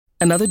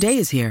Another day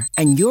is here,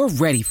 and you're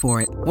ready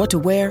for it. What to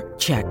wear?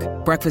 Check.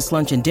 Breakfast,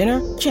 lunch, and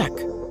dinner? Check.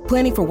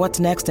 Planning for what's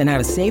next and how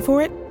to save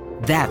for it?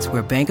 That's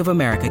where Bank of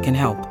America can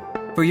help.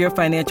 For your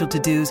financial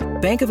to-dos,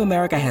 Bank of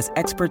America has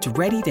experts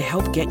ready to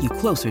help get you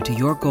closer to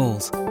your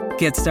goals.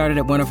 Get started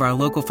at one of our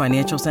local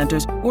financial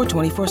centers or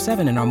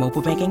 24/7 in our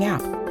mobile banking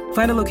app.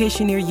 Find a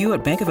location near you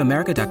at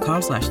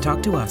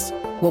bankofamerica.com/talktous.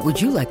 What would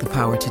you like the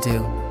power to do?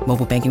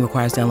 Mobile banking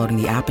requires downloading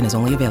the app and is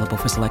only available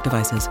for select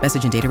devices.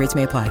 Message and data rates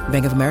may apply.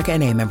 Bank of America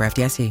N.A., member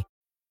FDIC.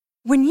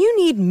 When you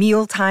need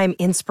mealtime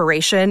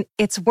inspiration,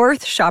 it's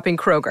worth shopping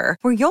Kroger,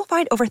 where you'll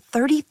find over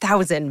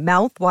 30,000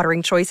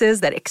 mouth-watering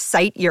choices that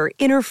excite your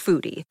inner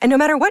foodie. And no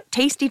matter what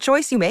tasty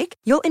choice you make,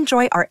 you'll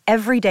enjoy our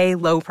everyday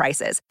low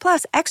prices,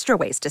 plus extra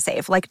ways to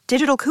save, like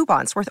digital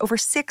coupons worth over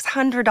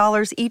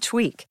 $600 each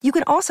week. You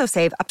can also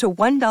save up to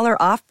 $1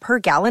 off per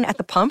gallon at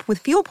the pump with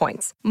fuel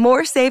points.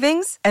 More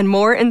savings and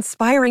more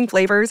inspiring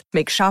flavors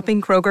make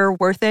shopping Kroger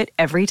worth it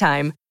every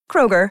time.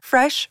 Kroger,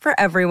 fresh for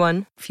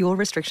everyone. Fuel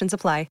restrictions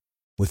apply.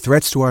 With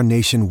threats to our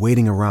nation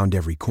waiting around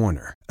every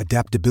corner,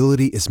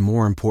 adaptability is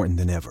more important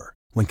than ever.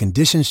 When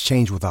conditions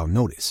change without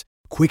notice,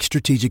 quick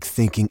strategic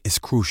thinking is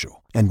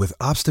crucial. And with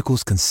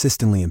obstacles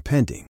consistently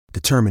impending,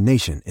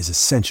 determination is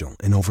essential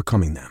in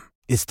overcoming them.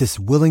 It's this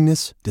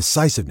willingness,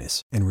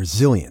 decisiveness, and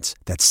resilience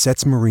that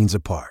sets Marines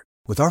apart.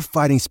 With our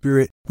fighting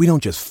spirit, we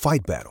don't just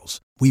fight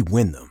battles, we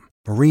win them.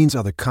 Marines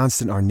are the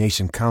constant our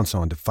nation counts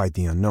on to fight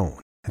the unknown.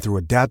 And through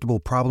adaptable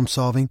problem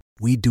solving,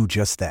 we do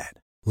just that.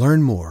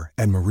 Learn more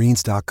at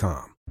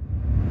marines.com.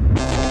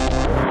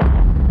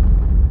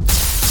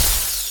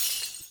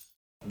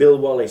 Bill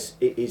Wallace,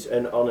 it is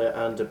an honour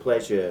and a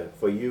pleasure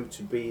for you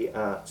to be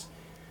at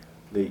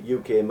the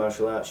UK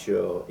Martial Arts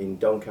Show in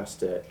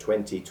Doncaster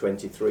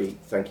 2023.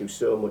 Thank you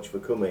so much for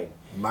coming.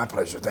 My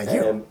pleasure, thank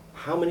you.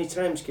 How many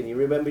times can you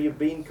remember you've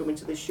been coming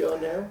to this show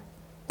now?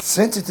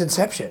 Since its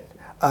inception.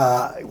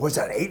 Was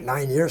that 8,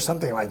 9 years,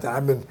 something like that?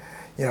 I've been,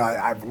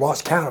 I've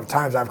lost count of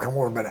times I've come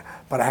over,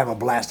 but I have a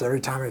blast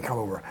every time I come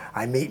over.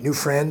 I meet new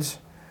friends,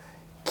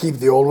 keep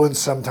the old ones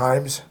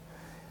sometimes.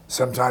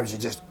 Sometimes you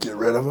just get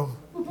rid of them.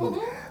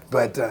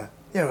 But, I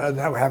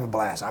have a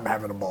blast. I'm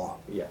having a ball.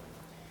 Yeah.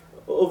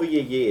 Over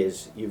your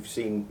years, you've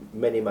seen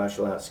many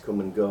martial arts come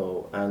and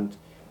go, and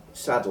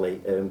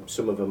sadly,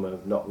 some of them are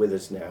not with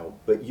us now,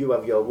 but you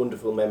have your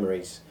wonderful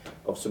memories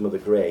of some of the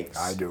greats.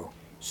 I do.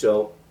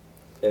 So,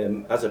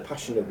 as a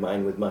passion of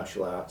mine with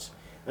martial arts,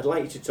 I'd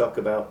like you to talk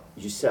about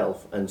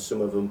yourself and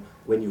some of them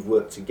when you've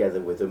worked together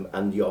with them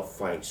and your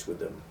fights with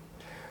them.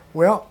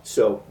 Well,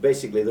 so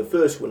basically the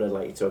first one I'd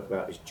like you to talk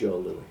about is Joe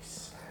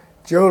Louis.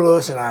 Joe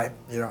Louis and I,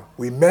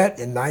 we met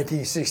in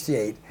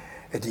 1968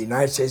 at the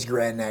United States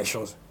Grand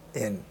Nationals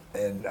in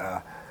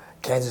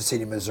Kansas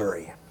City,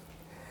 Missouri.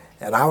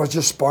 And I was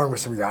just sparring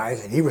with some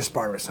guys, and he was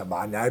sparring with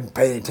somebody. And I didn't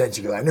pay any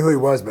attention because I knew who he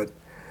was, but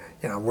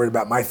I'm worried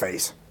about my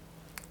face.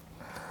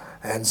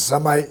 And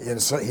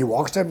he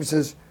walks up and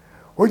says,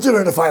 "Where'd you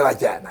learn to fight like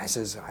that?" And I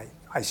says,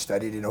 I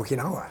studied in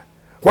Okinawa.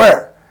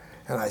 "Where?"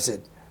 And I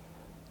said,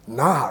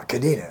 "Naha,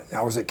 Kadena."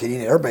 I was at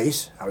Kadena Air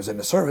Base. I was in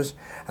the service,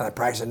 and I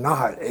practiced in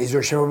Naha,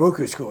 Azure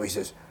Shimabuku School. He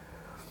says,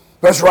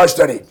 "That's where I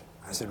studied."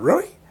 I said,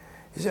 "Really?"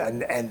 He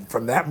said, and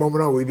from that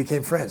moment on, we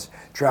became friends.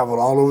 Traveled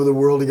all over the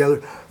world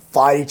together,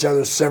 fought each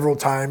other several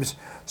times,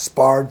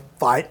 sparred,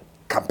 fight,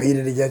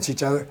 competed against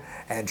each other,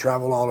 and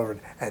traveled all over.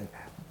 And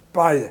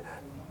probably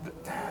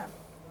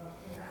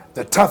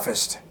the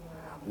toughest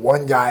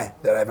one guy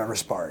that I've ever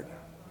sparred.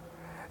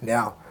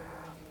 Now,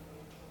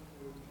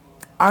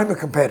 I'm a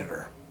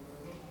competitor.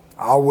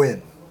 I'll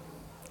win.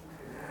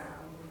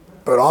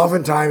 But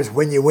oftentimes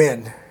when you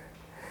win,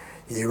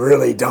 you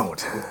really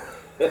don't,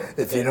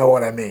 if you know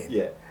what I mean.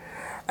 Yeah.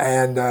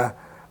 And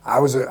I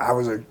was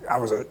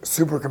a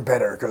super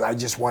competitor because I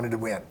just wanted to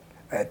win,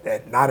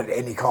 not at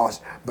any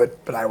cost, but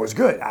I was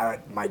good.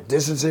 My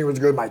distancing was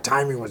good, my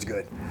timing was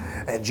good,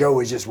 and Joe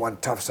was just one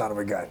tough son of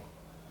a gun.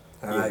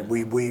 And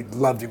we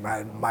loved him.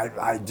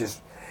 I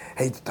just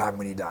hate the time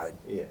when he died.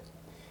 Yeah.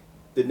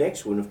 The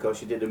next one, of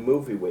course, you did a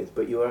movie with,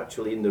 but you were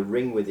actually in the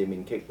ring with him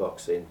in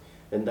kickboxing,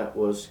 and that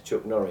was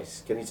Chuck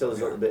Norris. Can you tell us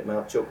a little bit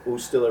about Chuck,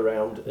 who's still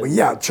around? Well,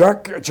 yeah,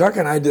 Chuck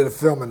and I did a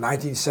film in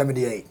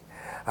 1978.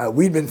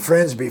 We'd been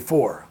friends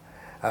before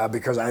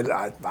because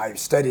I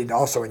studied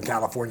also in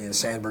California in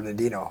San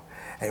Bernardino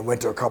and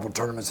went to a couple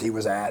tournaments he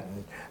was at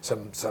and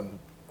some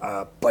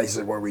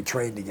places where we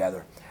trained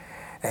together.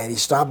 And he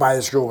stopped by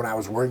the school when I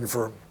was working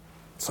for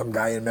some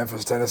guy in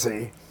Memphis,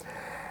 Tennessee.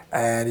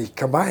 And he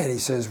come by and he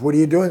says, "What are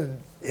you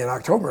doing in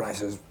October?" And I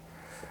says,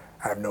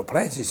 "I have no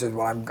plans." He says,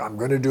 "Well, I'm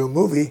going to do a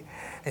movie,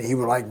 and he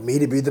would like me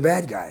to be the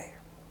bad guy."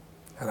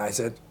 And I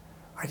said,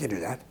 "I can do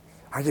that.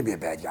 I can be a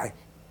bad guy."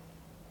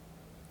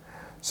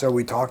 So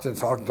we talked and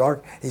talked and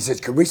talked. He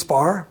said, "Could we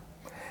spar?"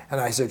 And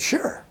I said,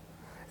 "Sure."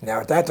 Now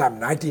at that time,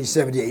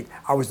 1978,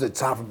 I was at the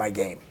top of my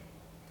game.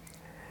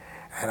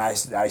 And I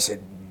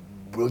said,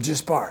 "We'll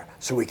just spar."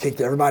 So we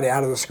kicked everybody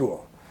out of the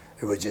school.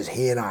 It was just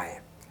he and I.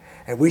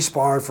 And we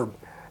sparred for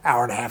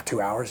hour and a half,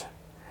 2 hours,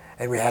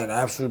 and we had an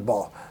absolute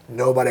ball.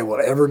 Nobody will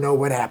ever know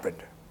what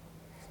happened.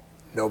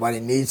 Nobody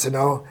needs to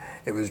know.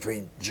 It was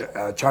between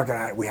Chuck and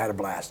I. We had a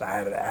blast.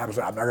 I'm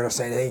not going to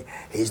say anything.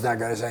 He's not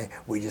going to say anything.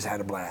 We just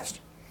had a blast.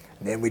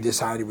 And then we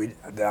decided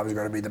that I was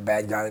going to be the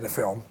bad guy in the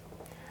film.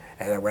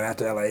 And I went out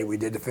to L.A. We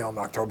did the film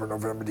October,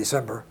 November,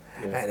 December,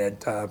 and it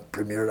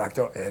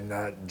premiered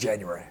in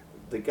January.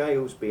 The guy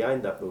who was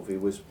behind that movie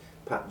was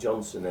Pat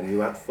Johnson, and you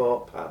had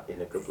fought Pat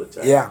in a couple of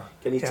times. Yeah.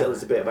 Can you tell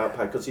us a bit about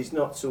Pat? Because he's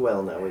not so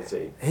well now, is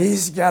he?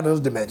 He's got a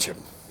little dementia.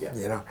 Yeah.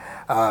 You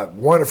know,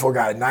 wonderful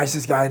guy,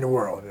 nicest guy in the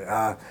world.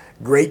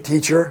 Great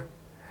teacher,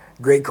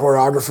 great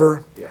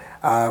choreographer.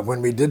 Yeah.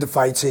 When we did the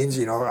fight scenes,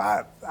 you know,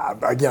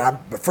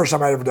 the first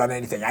time I'd ever done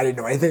anything, I didn't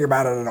know anything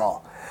about it at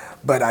all,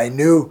 but I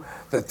knew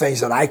the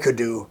things that I could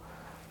do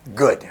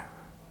good.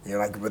 You know,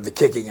 like with the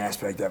kicking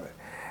aspect of it.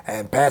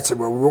 And Pat said,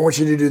 well, we want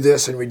you to do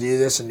this, and we do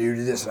this, and you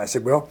do this. And I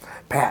said, well,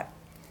 Pat,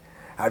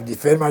 I've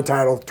defended my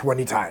title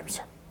 20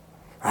 times.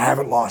 I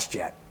haven't lost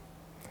yet.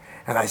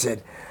 And I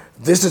said,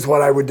 this is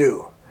what I would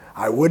do.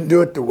 I wouldn't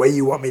do it the way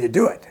you want me to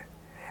do it.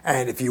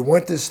 And if you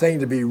want this thing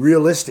to be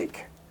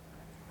realistic,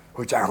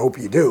 which I hope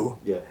you do,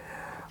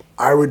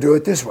 I would do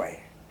it this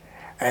way.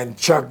 And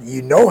Chuck,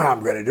 you know how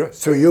I'm going to do it,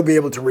 so you'll be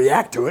able to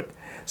react to it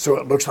so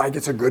it looks like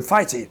it's a good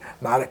fight scene,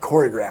 not a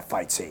choreographed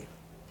fight scene.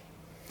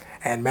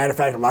 And matter of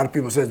fact, a lot of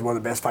people say it's one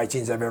of the best fight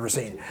scenes I've ever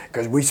seen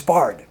because we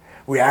sparred.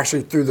 We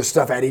actually threw the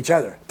stuff at each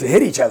other to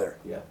hit each other.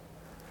 Yeah.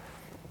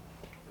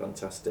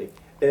 Fantastic.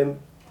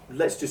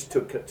 Let's just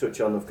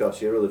touch on, of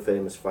course, your other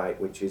famous fight,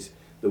 which is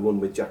the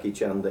one with Jackie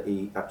Chan that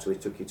he actually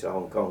took you to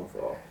Hong Kong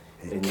for.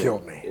 He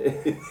killed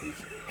me.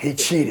 He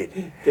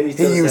cheated.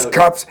 He used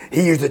cups.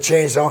 He used a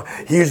chainsaw.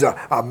 He used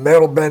a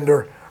metal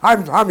bender.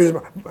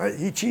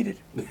 He cheated.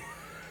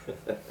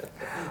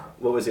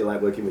 What was it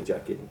like working with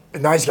Jackie? A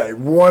nice guy,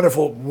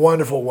 wonderful,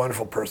 wonderful,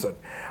 wonderful person.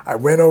 I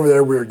went over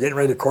there, we were getting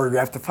ready to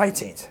choreograph the fight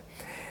scenes.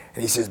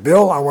 And he says,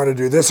 Bill, I want to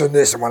do this and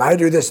this, and when I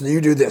do this, and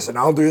you do this, and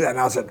I'll do that. And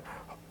I said,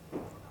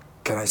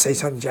 can I say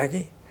something,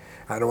 Jackie?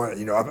 I don't want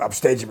to,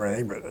 upstage him or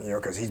anything, but,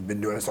 because he's been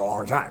doing this a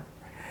long time.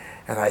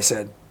 And I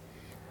said,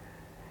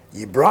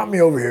 you brought me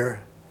over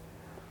here.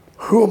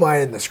 Who am I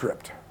in the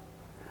script?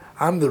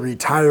 I'm the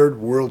retired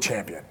world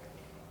champion.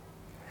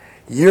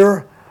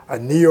 You're a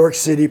New York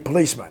City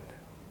policeman.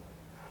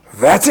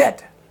 That's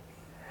it.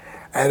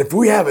 And if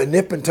we have a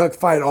nip and tuck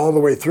fight all the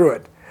way through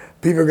it,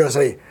 people are going to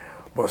say,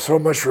 well, so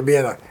much for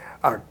being a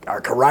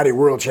karate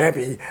world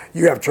champion.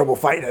 You have trouble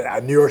fighting a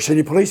New York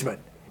City policeman,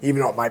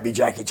 even though it might be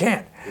Jackie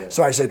Chan. Yeah.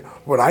 So I said,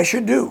 what I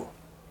should do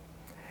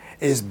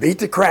is beat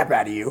the crap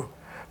out of you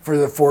for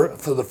the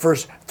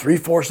first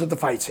 3/4 of the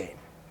fight scene.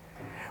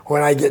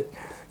 When I get,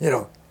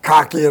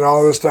 cocky and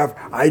all this stuff,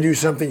 I do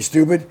something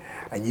stupid,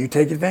 and you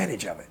take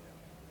advantage of it.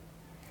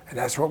 And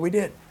that's what we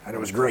did, and it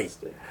was great.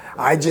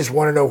 I just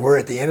want to know where,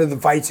 at the end of the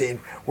fight scene,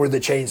 where the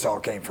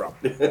chainsaw came from.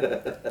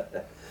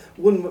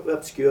 One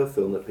obscure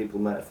film that people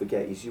might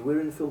forget is you were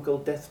in a film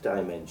called Death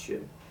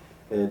Dimension.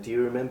 Do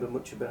you remember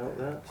much about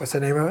that? What's the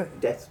name of it?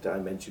 Death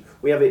Dimension.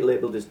 We have it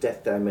labelled as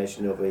Death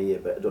Dimension over here,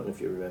 but I don't know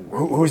if you remember.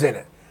 Who's in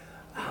it?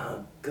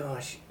 Oh,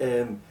 gosh.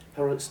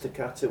 Harold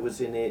Staccato was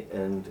in it,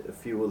 and a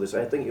few others.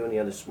 I think you only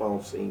had a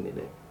small scene in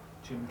it.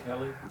 Jim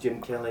Kelly? Jim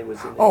Kelly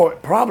was in it. Oh,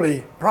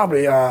 probably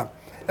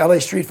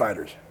L.A. Street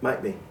Fighters.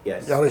 Might be,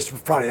 yes.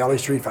 Probably L.A.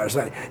 Street Fighters.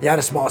 You had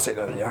a small scene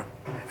of it, yeah.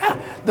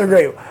 They're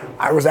great.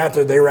 I was out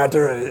there, they were out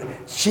there, and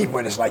it's cheap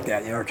when it's like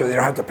that, because they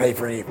don't have to pay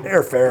for any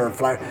airfare or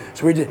flight.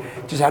 So we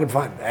just had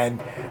fun.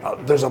 And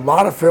there's a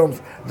lot of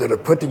films that are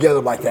put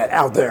together like that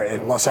out there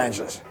in Los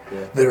Angeles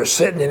that are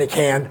sitting in a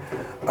can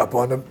up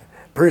on the.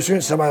 Pretty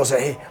soon somebody will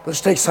say, hey,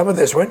 let's take some of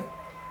this one,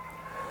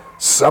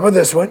 some of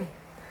this one,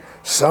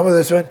 some of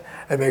this one,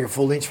 and make a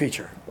full-length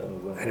feature.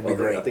 And it'd be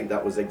great. I think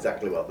that was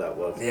exactly what that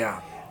was.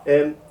 Yeah.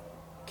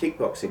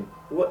 Kickboxing.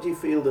 What do you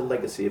feel the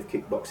legacy of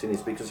kickboxing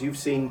is? Because you've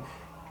seen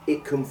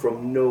it come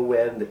from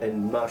nowhere,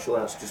 and martial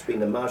arts just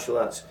being a martial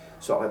arts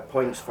sort of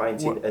points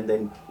fighting, and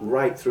then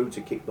right through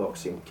to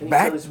kickboxing. Can you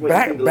tell us what you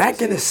think the back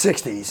legacy in the is?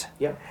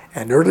 60s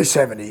and early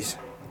 70s,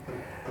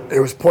 it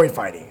was point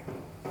fighting.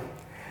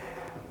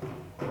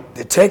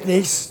 The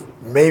techniques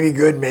may be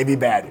good, may be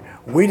bad.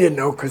 We didn't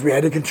know because we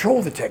had to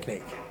control the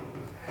technique.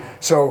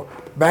 So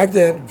back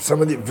then,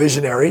 some of the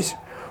visionaries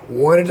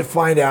wanted to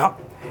find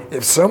out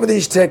if some of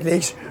these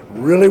techniques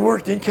really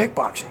worked in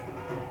kickboxing.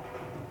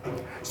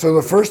 So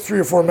the first 3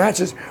 or 4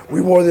 matches, we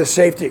wore this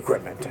safety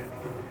equipment.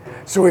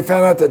 So we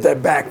found out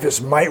that back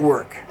fist might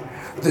work,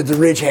 that the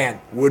reach hand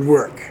would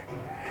work,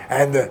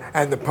 and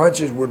the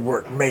punches would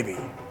work, maybe.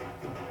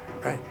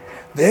 Right?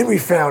 Then we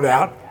found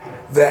out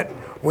that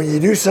when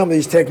you do some of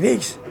these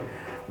techniques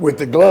with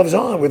the gloves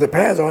on, with the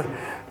pads on,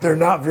 they're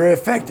not very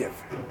effective.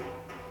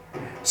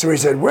 So we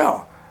said,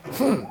 well,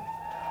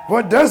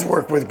 what does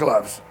work with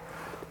gloves?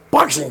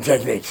 Boxing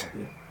techniques.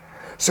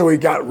 So we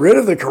got rid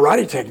of the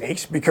karate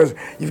techniques because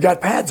you've got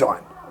pads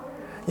on.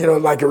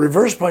 Like a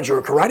reverse punch or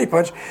a karate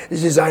punch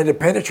is designed to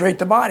penetrate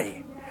the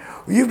body.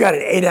 Well, you've got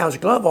an 8-ounce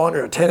glove on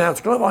or a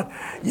 10-ounce glove on,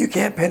 you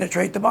can't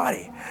penetrate the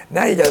body.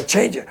 Now you got to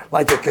change it,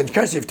 like a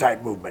concussive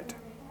type movement.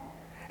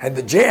 And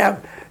the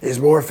jab is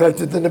more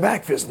effective than the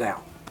back fist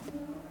now.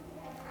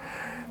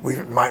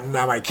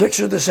 Now my kicks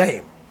are the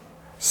same.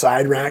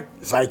 Side rack,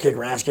 side kick,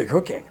 ass kick,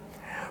 hook kick.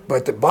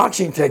 But the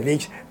boxing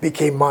techniques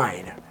became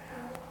mine.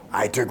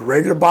 I took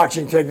regular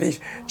boxing techniques,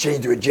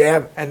 changed to a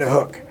jab and a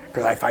hook,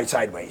 because I fight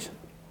sideways.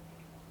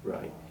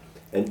 Right.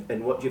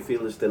 And what do you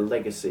feel is the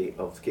legacy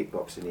of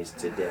kickboxing is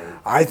today?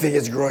 I think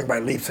it's growing by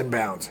leaps and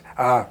bounds.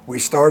 We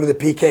started the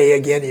PK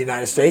again in the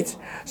United States,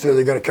 so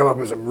they're going to come up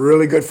with some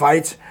really good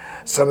fights.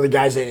 Some of the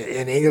guys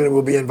in England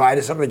will be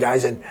invited. Some of the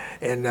guys in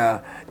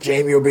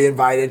Jamie will be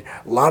invited.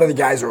 A lot of the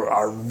guys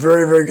are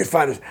very, very good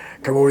fighters.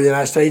 Come over to the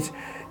United States,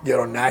 get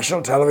on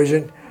national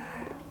television.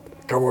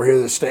 Come over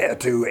here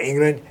to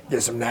England,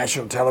 get some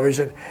national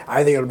television.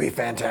 I think it'll be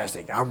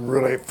fantastic. I'm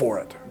really for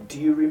it. Do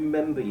you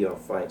remember your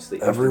fights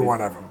that every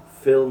one of them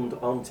filmed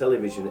on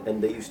television,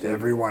 and they used to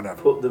every one of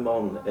them put them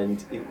on?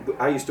 And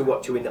I used to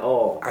watch you in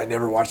awe. I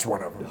never watched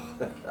one of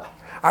them.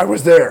 I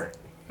was there.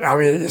 I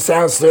mean, it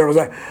sounds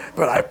terrible,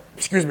 but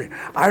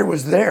I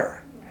was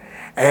there.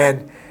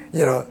 And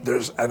you know,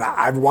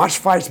 I've watched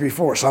fights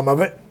before, some of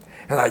it,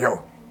 and I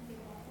go,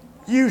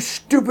 "You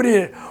stupid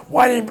idiot!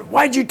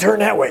 Why'd you turn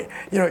that way?"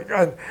 You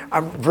know,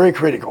 I'm very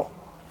critical.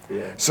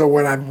 Yeah. So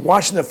when I'm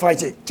watching the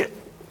fights,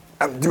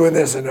 I'm doing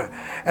this,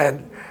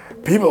 and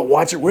people that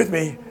watch it with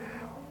me,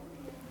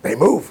 they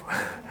move,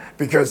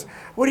 because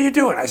what are you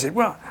doing? I said,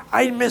 well,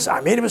 I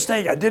made a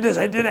mistake. I did this.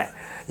 I did that.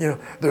 You know,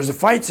 there's a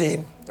fight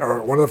scene,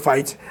 or one of the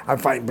fights. I'm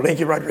fighting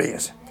Blinky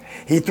Rodriguez.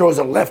 He throws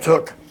a left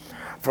hook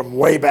from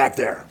way back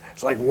there.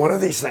 It's like one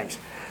of these things.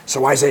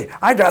 So I say,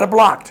 I got it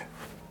blocked.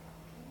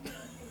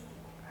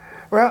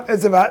 Well,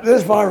 it's about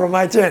this far from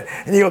my chin,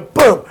 and he goes,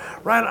 boom,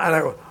 right, and I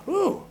go,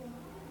 ooh.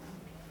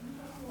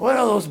 What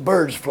are those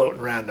birds floating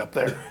around up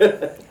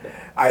there?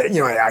 I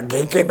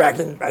came back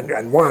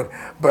and won,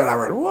 but I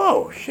went,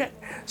 whoa, shit.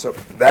 So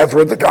that's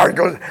where the guard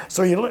goes.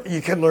 So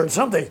you can learn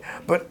something,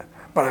 but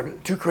I'm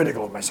too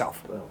critical of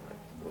myself. Well,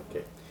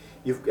 okay.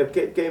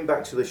 Getting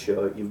back to the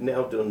show, you've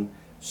now done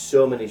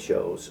so many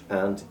shows,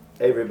 and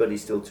everybody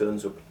still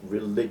turns up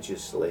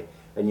religiously,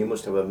 and you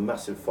must have a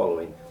massive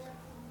following.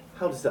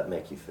 How does that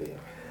make you feel?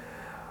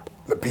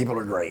 The people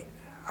are great.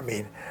 I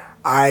mean,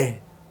 I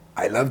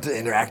love to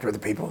interact with the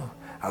people.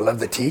 I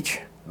love to teach,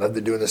 love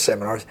to do the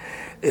seminars.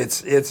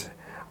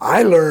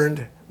 I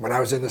learned when I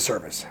was in the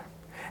service.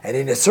 And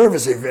in the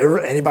service, if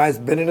anybody's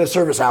been in the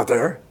service out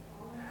there,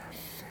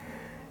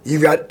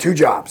 you've got two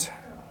jobs.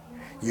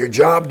 Your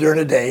job during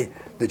the day,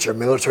 that's your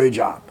military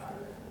job.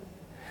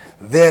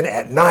 Then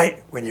at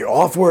night, when you're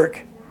off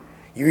work,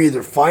 you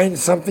either find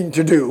something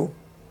to do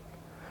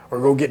or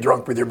go get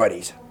drunk with your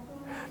buddies.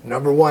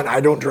 Number one,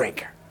 I don't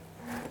drink.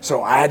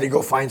 So I had to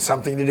go find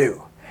something to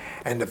do.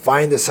 And to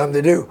find the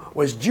something to do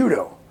was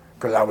judo,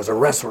 because I was a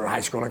wrestler in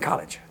high school and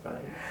college. Right.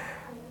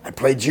 I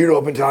played judo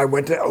up until I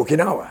went to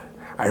Okinawa.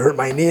 I hurt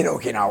my knee in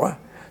Okinawa,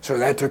 so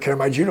that took care of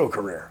my judo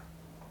career.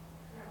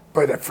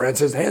 But a friend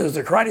says, hey, there's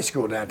a karate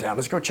school downtown.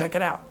 Let's go check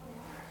it out.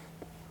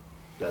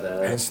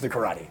 Hence the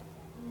karate.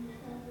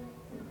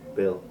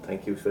 Bill,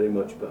 thank you very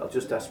much, but I'll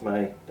just ask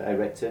my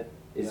director,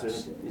 is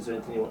there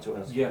anything you want to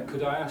ask? Yeah,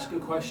 could I ask a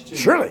question?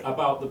 Surely.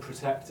 About the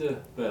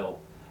Protector, Bill?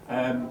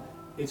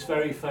 It's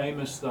very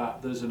famous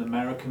that there's an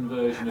American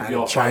version of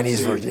your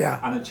Chinese version, yeah,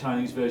 and a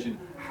Chinese version.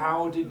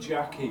 How did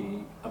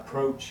Jackie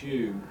approach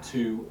you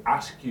to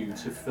ask you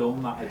to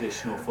film that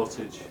additional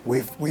footage?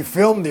 We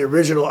filmed the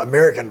original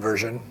American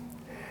version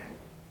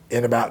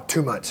in about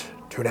 2 months,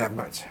 2.5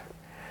 months.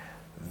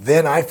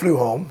 Then I flew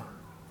home.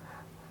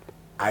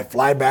 I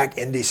fly back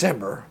in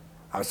December.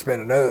 I'll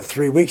spend another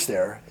 3 weeks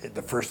there, at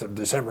the 1st of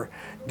December,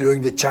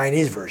 doing the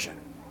Chinese version.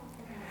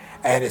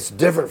 And it's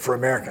different for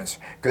Americans,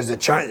 because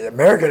the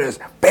American is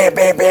bam,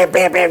 bam, bam,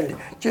 bam, bam,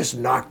 just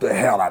knock the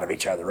hell out of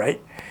each other,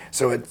 right?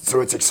 So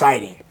it's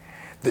exciting.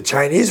 The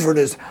Chinese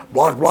version is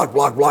block, block,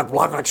 block, block,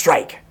 block, block,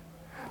 strike.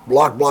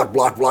 Block, block,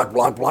 block, block,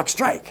 block, block,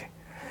 strike.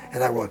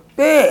 And I went,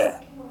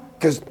 yeah,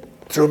 because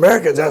to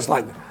Americans, that's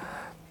like,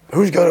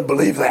 who's going to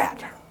believe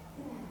that?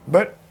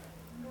 But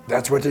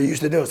that's what they're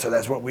used to doing, so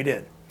that's what we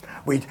did.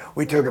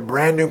 We took a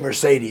brand new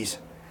Mercedes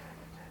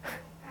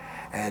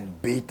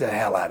and beat the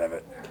hell out of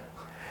it.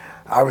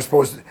 I was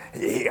supposed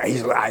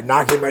to, I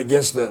knocked him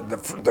against the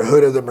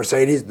hood of the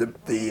Mercedes,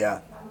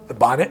 the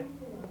bonnet,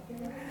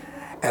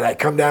 and I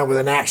come down with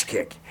an axe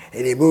kick,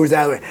 and he moves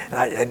out of the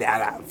way.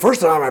 And first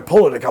time I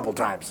pulled it a couple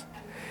times.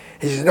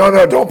 He says,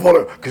 no, don't pull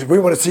it, because we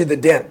want to see the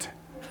dent.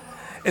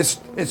 It's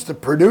the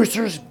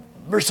producer's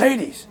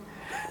Mercedes.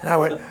 And I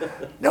went,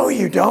 no,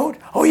 you don't.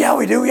 Oh, yeah,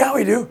 we do. Yeah,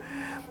 we do.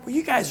 Well,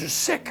 you guys are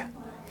sick.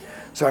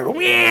 So I go,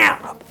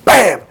 yeah,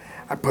 bam.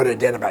 I put a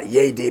dent about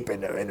yay deep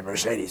in the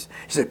Mercedes.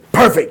 He said,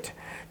 perfect,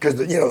 because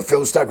the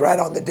film stuck right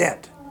on the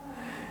dent.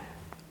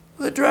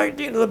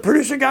 The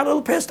producer got a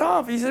little pissed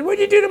off. He said, what'd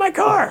you do to my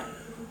car?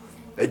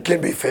 It can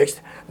be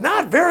fixed.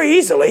 Not very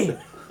easily.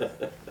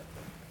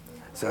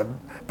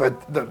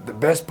 But the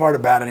best part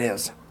about it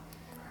is,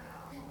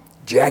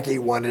 Jackie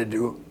wanted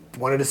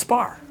to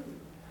spar.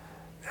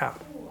 Yeah.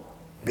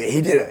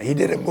 He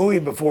did a movie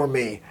before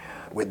me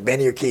with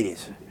Benny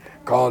Urquidez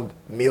called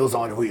Meals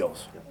on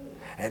Wheels.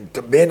 And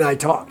Ben and I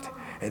talked,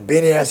 and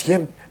Benny asked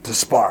him to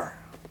spar.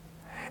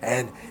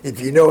 And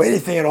if you know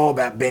anything at all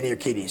about Benny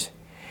Urquidez,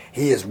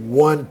 he is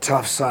one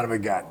tough son of a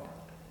gun.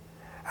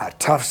 A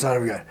tough son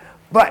of a gun.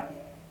 But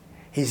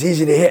he's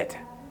easy to hit.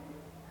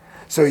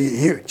 So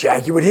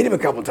Jackie would hit him a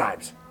couple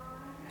times.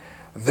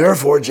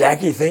 Therefore,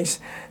 Jackie thinks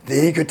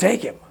that he could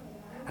take him.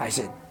 I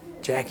said,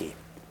 Jackie,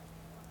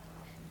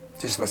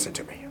 just listen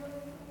to me.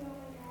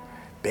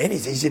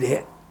 Benny's easy to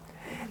hit.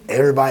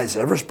 Everybody that's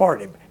ever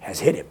sparred him has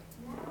hit him.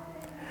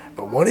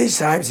 But one of these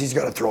times he's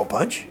going to throw a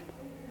punch,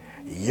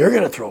 you're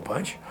going to throw a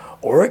punch,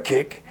 or a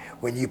kick.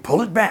 When you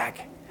pull it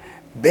back,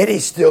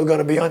 Benny's still going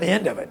to be on the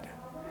end of it.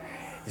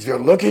 He's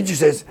going to look at you and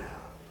says,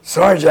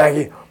 sorry,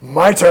 Jackie,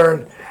 my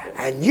turn.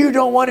 And you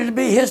don't want it to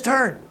be his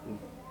turn.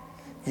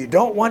 You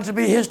don't want it to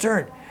be his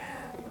turn.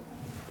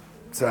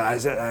 So I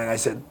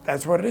said,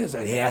 that's what it is.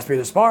 And he asked me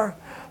to spar,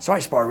 so I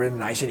sparred with him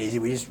nice and easy.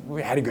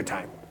 We had a good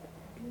time.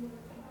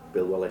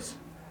 Bill Wallace,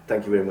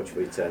 thank you very much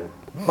for your time.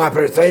 My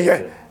pleasure. Thank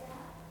you.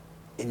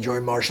 Enjoy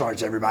martial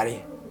arts,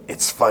 everybody.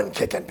 It's fun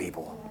kicking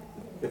people.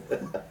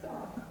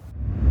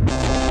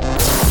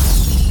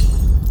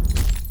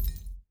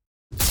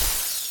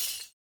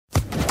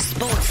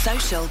 Sports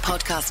Social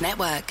Podcast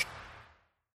Network.